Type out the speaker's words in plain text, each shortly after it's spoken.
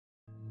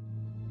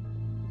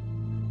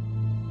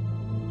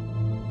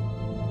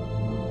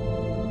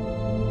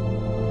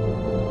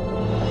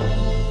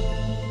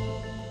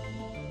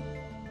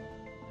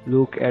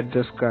Look at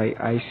the sky.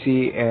 I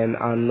see an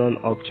unknown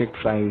object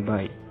flying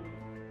by.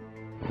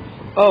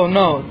 Oh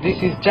no, this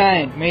is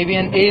giant. Maybe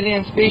an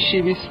alien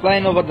spaceship is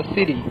flying over the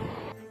city.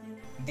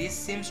 This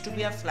seems to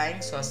be a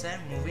flying saucer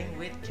moving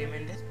with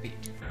tremendous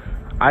speed.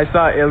 I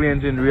saw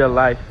aliens in real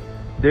life.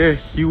 They're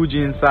huge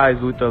in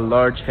size with a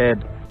large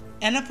head.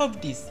 Enough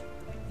of this.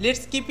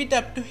 Let's keep it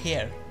up to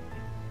here.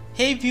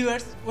 Hey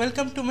viewers,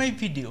 welcome to my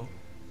video.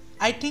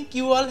 I think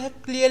you all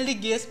have clearly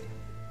guessed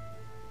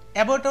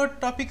about our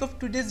topic of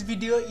today's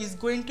video is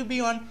going to be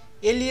on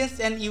aliens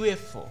and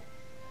UFO.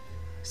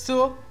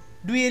 So,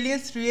 do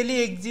aliens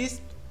really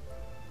exist?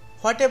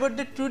 What about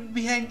the truth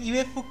behind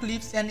UFO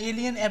clips and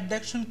alien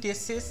abduction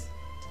cases?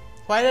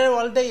 Where are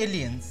all the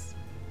aliens?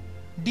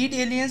 Did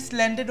aliens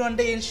landed on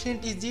the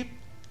ancient Egypt?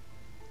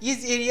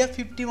 Is Area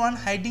 51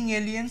 hiding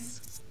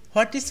aliens?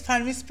 What is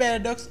Fermi's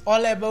Paradox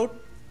all about?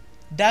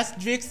 Does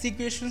Drake's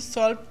equation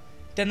solve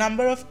the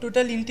number of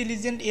total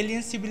intelligent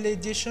alien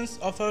civilizations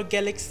of our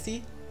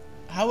galaxy?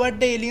 How are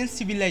the alien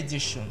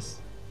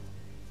civilizations?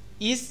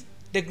 Is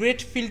the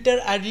Great Filter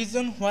a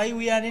reason why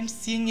we aren't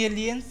seeing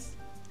aliens?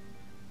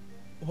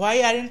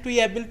 Why aren't we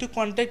able to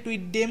contact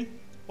with them,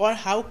 or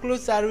how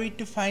close are we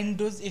to find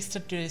those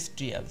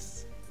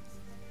extraterrestrials?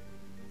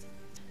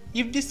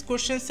 If these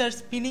questions are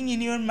spinning in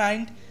your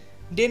mind,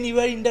 then you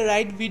are in the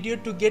right video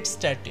to get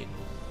started.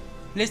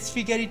 Let's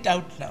figure it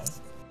out now.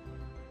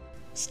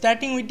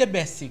 Starting with the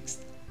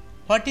basics.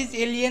 What is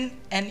alien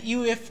and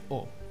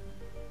UFO?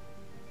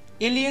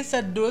 Aliens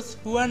are those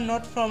who are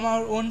not from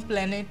our own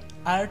planet,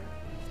 Earth,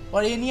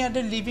 or any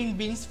other living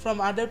beings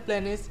from other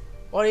planets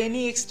or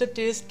any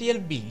extraterrestrial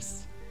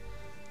beings.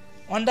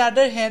 On the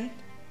other hand,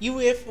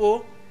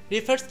 UFO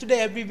refers to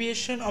the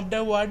abbreviation of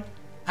the word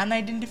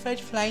unidentified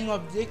flying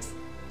objects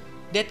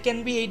that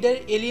can be either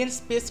alien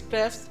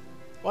spacecrafts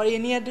or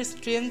any other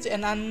strange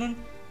and unknown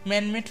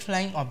man-made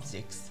flying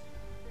objects.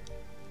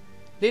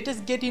 Let us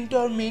get into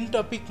our main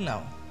topic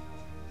now.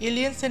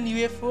 Aliens and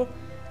UFO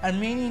are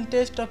main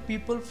interest of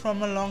people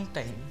from a long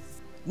time.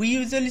 We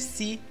usually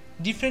see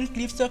different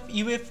clips of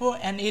UFO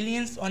and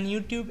aliens on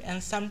YouTube,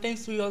 and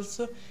sometimes we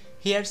also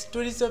hear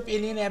stories of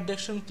alien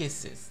abduction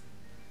cases.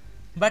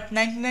 But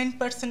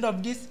 99%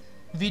 of these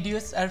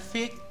videos are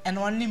fake and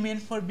only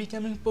meant for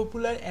becoming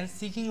popular and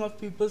seeking of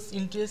people's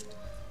interest,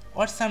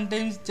 or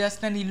sometimes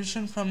just an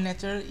illusion from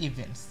natural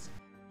events.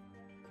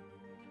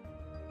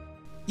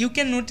 You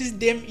can notice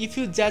them if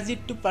you judge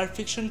it to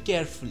perfection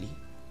carefully.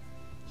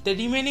 The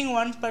remaining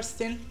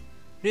 1%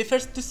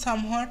 refers to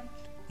somewhat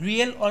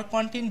real or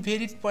contain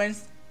varied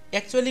points,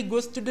 actually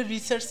goes to the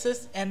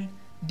researchers, and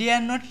they are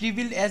not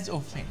revealed as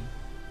often.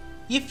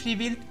 If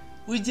revealed,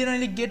 we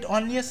generally get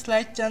only a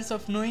slight chance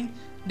of knowing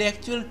the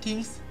actual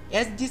things,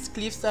 as these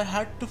clips are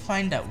hard to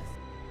find out.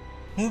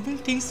 Moving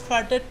things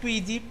further to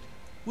Egypt,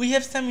 we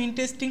have some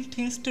interesting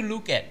things to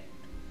look at.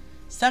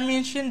 Some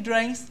ancient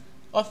drawings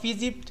of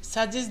Egypt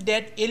suggest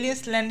that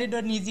aliens landed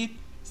on Egypt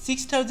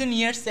 6,000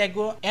 years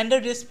ago and are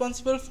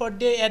responsible for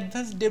their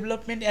advanced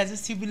development as a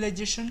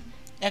civilization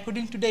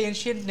according to the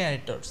ancient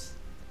narrators.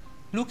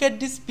 Look at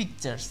these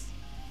pictures.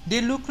 They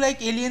look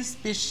like alien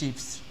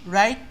spaceships,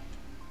 right?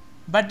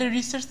 But the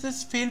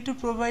researchers fail to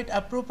provide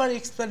a proper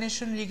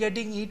explanation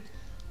regarding it,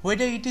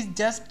 whether it is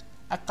just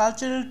a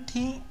cultural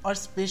thing or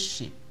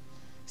spaceship.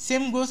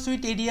 Same goes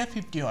with Area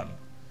 51.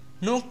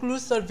 No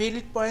clues or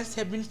valid points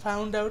have been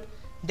found out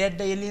that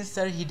the aliens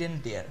are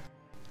hidden there.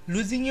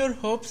 Losing your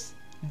hopes?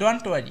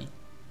 Don't worry.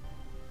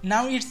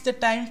 Now it's the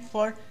time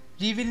for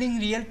revealing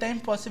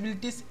real-time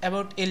possibilities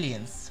about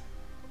aliens.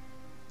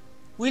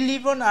 We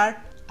live on Earth,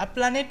 a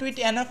planet with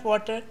enough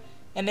water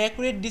and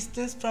accurate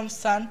distance from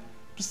Sun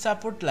to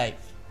support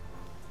life.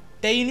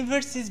 The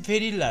universe is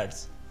very large.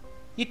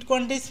 It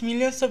contains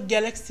millions of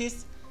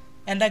galaxies,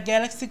 and a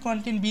galaxy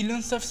contains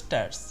billions of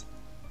stars.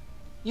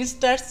 In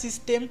star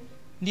system,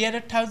 there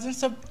are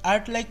thousands of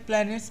Earth-like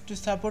planets to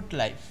support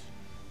life.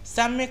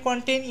 Some may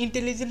contain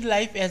intelligent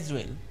life as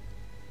well.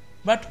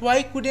 But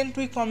why couldn't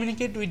we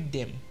communicate with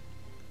them?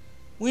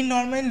 We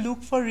normally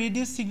look for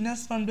radio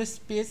signals from the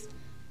space,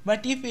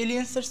 but if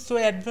aliens are so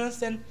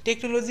advanced and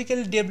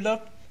technologically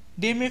developed,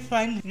 they may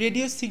find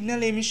radio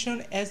signal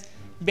emission as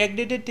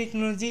backdated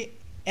technology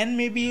and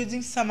may be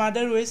using some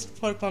other ways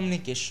for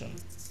communication.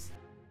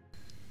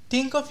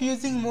 Think of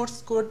using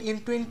Morse code in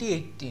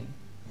 2018.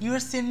 You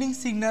are sending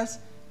signals,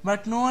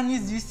 but no one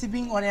is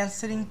receiving or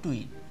answering to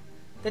it.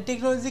 The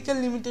technological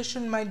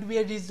limitation might be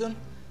a reason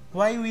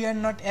why we are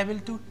not able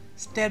to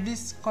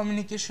establish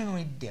communication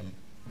with them.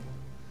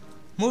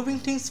 Moving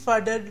things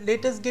further,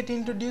 let us get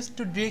introduced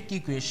to Drake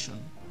equation.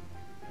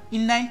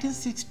 In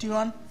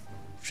 1961,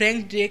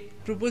 Frank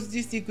Drake proposed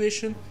this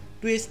equation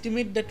to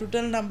estimate the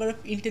total number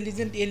of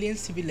intelligent alien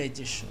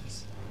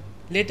civilizations.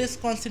 Let us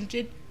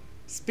concentrate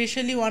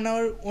especially on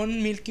our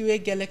own Milky Way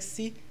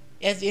galaxy,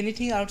 as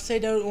anything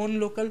outside our own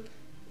local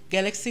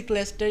galaxy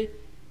cluster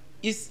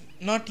is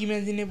not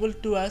imaginable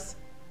to us,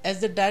 as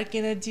the dark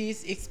energy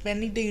is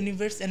expanding the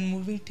universe and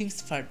moving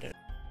things further.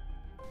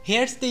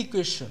 Here's the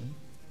equation.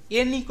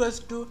 N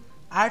equals to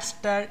R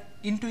star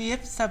into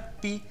F sub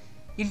P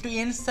into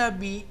N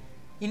sub E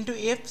into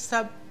f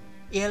sub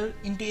L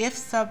into f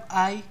sub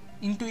I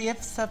into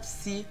f sub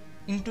C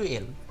into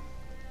L.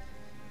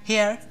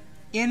 Here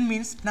N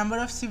means number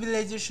of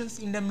civilizations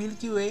in the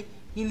Milky Way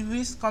in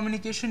which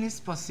communication is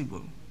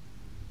possible.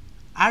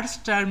 R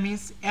star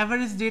means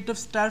average rate of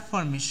star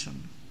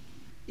formation.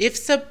 F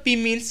sub P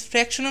means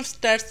fraction of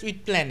stars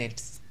with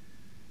planets.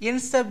 N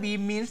sub E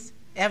means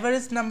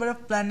average number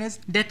of planets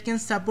that can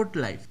support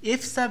life.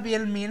 F sub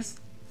L means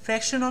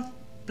fraction of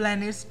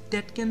planets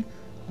that can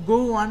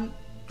go on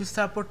to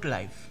support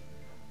life.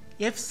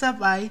 F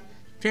sub I,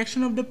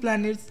 fraction of the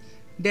planets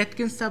that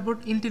can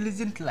support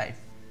intelligent life.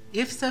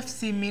 F sub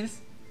C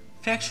means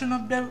fraction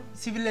of the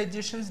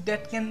civilizations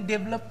that can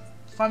develop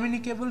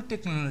communicable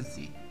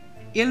technology.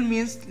 L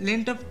means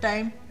length of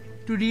time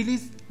to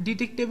release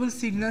detectable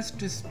signals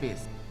to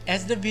space.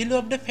 As the value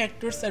of the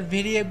factors are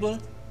variable,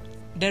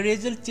 the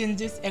result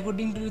changes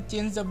according to the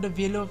change of the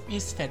value of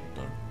each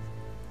factor.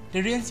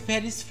 The range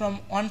varies from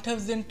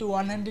 1000 to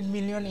 100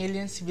 million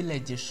alien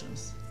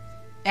civilizations.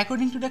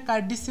 According to the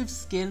Kardashev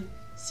scale,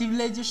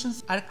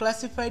 civilizations are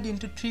classified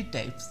into three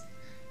types.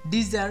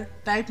 These are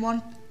Type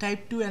 1,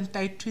 Type 2 and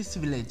Type 3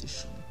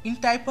 civilization. In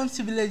Type 1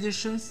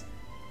 civilizations,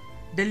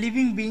 the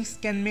living beings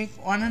can make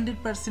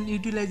 100%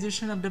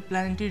 utilization of the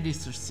planetary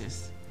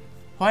resources,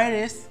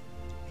 whereas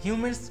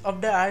humans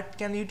of the Earth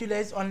can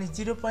utilize only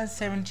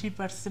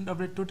 0.73% of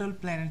the total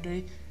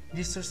planetary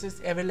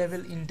resources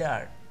available in the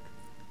Earth.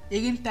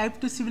 Again, Type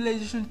 2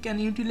 civilization can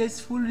utilize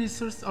full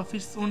resource of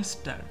its own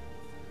star.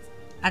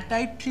 A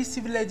Type 3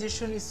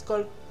 civilization is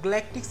called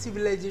galactic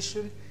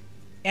civilization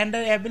and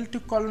are able to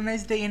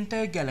colonize the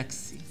entire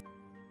galaxy.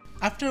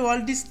 After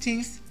all these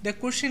things, the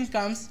question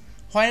comes,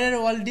 where are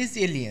all these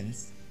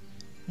aliens?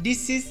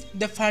 This is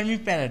the Fermi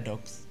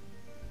Paradox.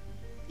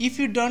 If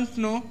you don't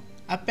know,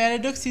 a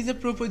paradox is a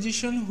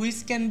proposition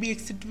which can be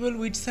acceptable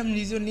with some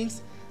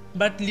reasonings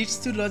but leads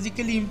to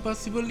logically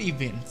impossible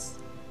events,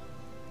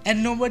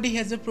 and nobody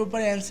has a proper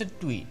answer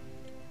to it.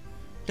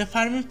 The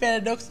Fermi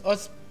Paradox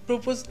was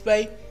proposed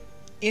by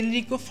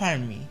Enrico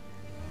Fermi.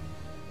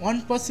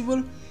 One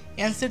possible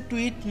answer to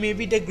it may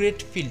be the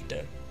Great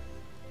Filter.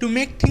 To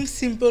make things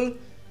simple,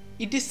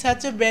 it is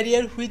such a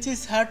barrier which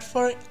is hard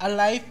for a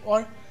life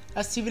or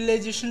a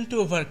civilization to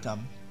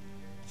overcome.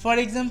 For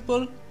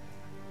example,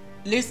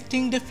 let's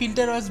think the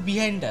filter was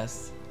behind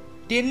us.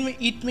 Then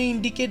it may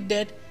indicate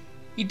that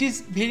it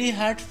is very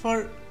hard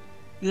for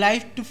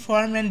life to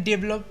form and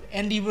develop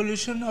and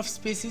evolution of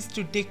species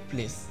to take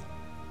place.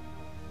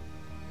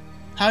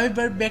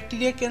 However,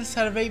 bacteria can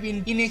survive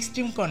in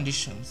extreme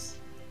conditions.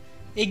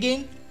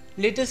 Again,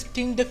 let us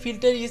think the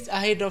filter is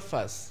ahead of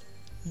us.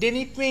 Then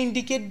it may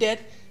indicate that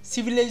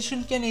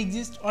civilization can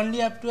exist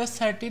only up to a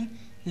certain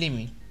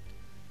limit.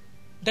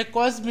 The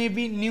cause may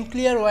be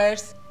nuclear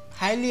wires,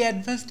 highly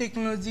advanced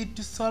technology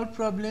to solve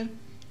problems,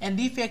 and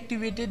if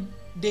activated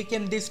they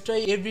can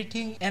destroy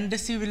everything and the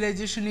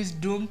civilization is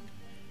doomed,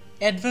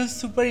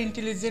 advanced super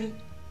intelligent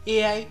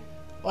AI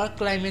or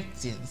climate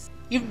change.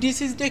 If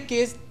this is the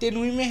case, then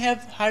we may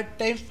have hard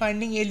time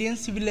finding alien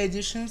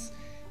civilizations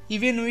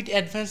even with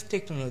advanced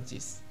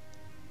technologies.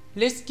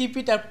 Let's keep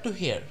it up to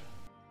here.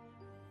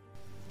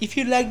 If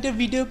you like the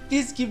video,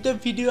 please give the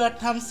video a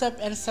thumbs up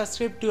and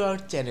subscribe to our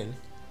channel.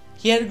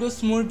 Here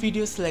goes more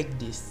videos like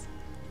this.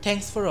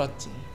 Thanks for watching.